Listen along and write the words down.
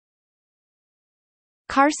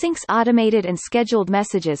CarSync's automated and scheduled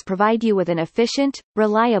messages provide you with an efficient,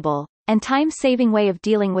 reliable, and time-saving way of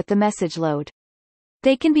dealing with the message load.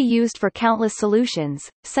 They can be used for countless solutions,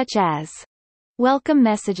 such as welcome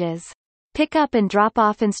messages, pick-up and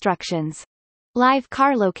drop-off instructions, live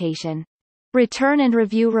car location, return and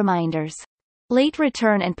review reminders, late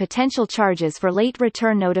return and potential charges for late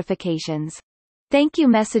return notifications, thank you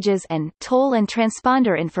messages, and toll and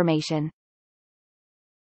transponder information.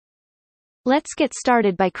 Let's get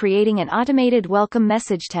started by creating an automated welcome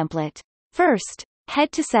message template. First,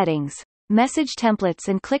 head to Settings, Message Templates,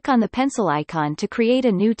 and click on the pencil icon to create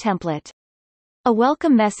a new template. A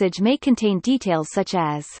welcome message may contain details such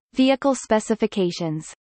as vehicle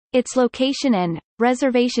specifications, its location, and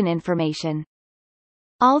reservation information.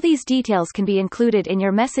 All these details can be included in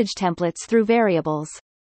your message templates through variables.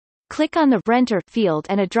 Click on the Renter field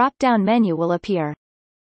and a drop-down menu will appear.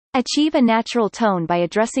 Achieve a natural tone by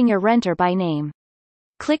addressing your renter by name.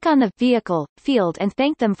 Click on the Vehicle field and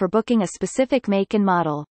thank them for booking a specific make and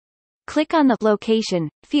model. Click on the Location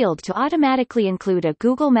field to automatically include a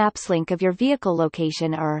Google Maps link of your vehicle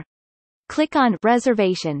location, or click on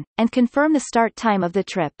Reservation and confirm the start time of the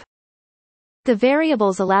trip. The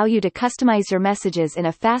variables allow you to customize your messages in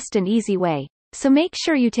a fast and easy way, so make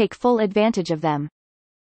sure you take full advantage of them.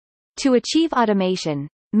 To achieve automation,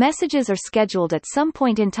 messages are scheduled at some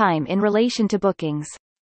point in time in relation to bookings.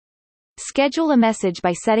 Schedule a message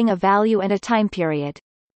by setting a value and a time period.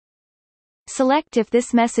 Select if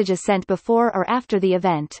this message is sent before or after the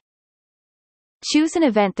event. Choose an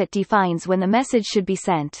event that defines when the message should be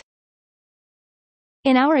sent.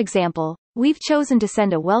 In our example, we've chosen to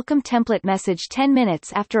send a welcome template message 10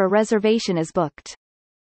 minutes after a reservation is booked.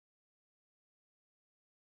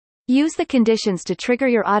 Use the conditions to trigger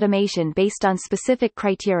your automation based on specific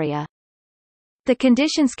criteria. The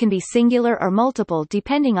conditions can be singular or multiple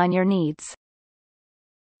depending on your needs.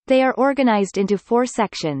 They are organized into 4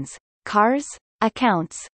 sections: cars,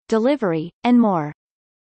 accounts, delivery, and more.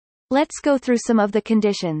 Let's go through some of the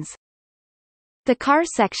conditions. The cars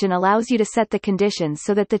section allows you to set the conditions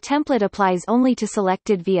so that the template applies only to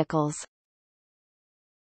selected vehicles.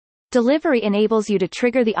 Delivery enables you to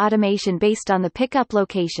trigger the automation based on the pickup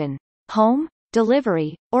location, home,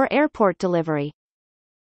 delivery, or airport delivery.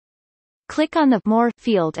 Click on the More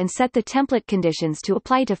field and set the template conditions to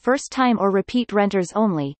apply to first-time or repeat renters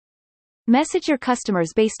only. Message your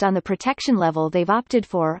customers based on the protection level they've opted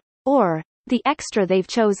for, or the extra they've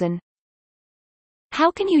chosen.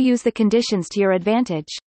 How can you use the conditions to your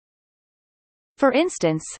advantage? For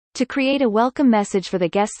instance, to create a welcome message for the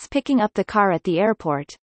guests picking up the car at the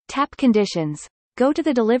airport, tap Conditions, go to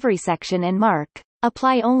the Delivery section and mark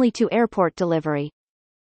Apply only to airport delivery.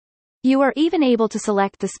 You are even able to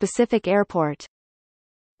select the specific airport.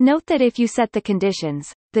 Note that if you set the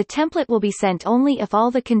conditions, the template will be sent only if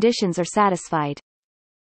all the conditions are satisfied.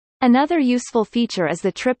 Another useful feature is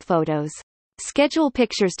the trip photos. Schedule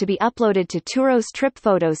pictures to be uploaded to Turo's trip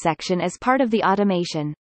photo section as part of the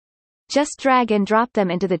automation. Just drag and drop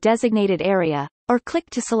them into the designated area, or click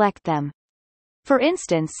to select them. For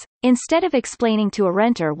instance, instead of explaining to a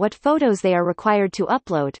renter what photos they are required to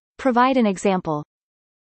upload, provide an example.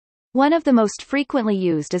 One of the most frequently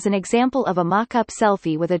used is an example of a mock-up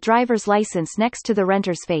selfie with a driver's license next to the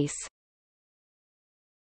renter's face.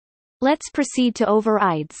 Let's proceed to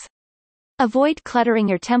overrides. Avoid cluttering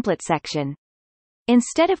your template section.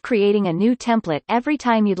 Instead of creating a new template every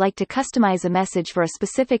time you'd like to customize a message for a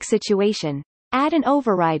specific situation, add an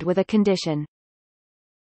override with a condition.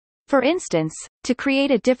 For instance, to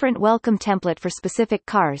create a different welcome template for specific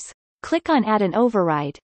cars, click on Add an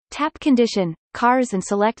Override, tap Condition, Cars, and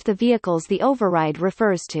select the vehicles the override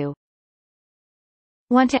refers to.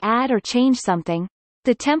 Want to add or change something?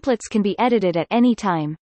 The templates can be edited at any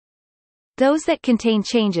time. Those that contain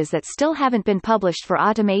changes that still haven't been published for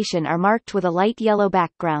automation are marked with a light yellow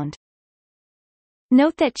background.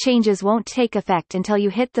 Note that changes won't take effect until you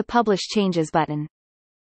hit the Publish Changes button.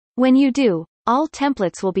 When you do, all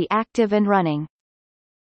templates will be active and running.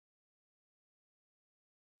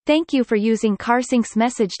 Thank you for using CarSync's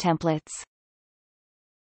message templates.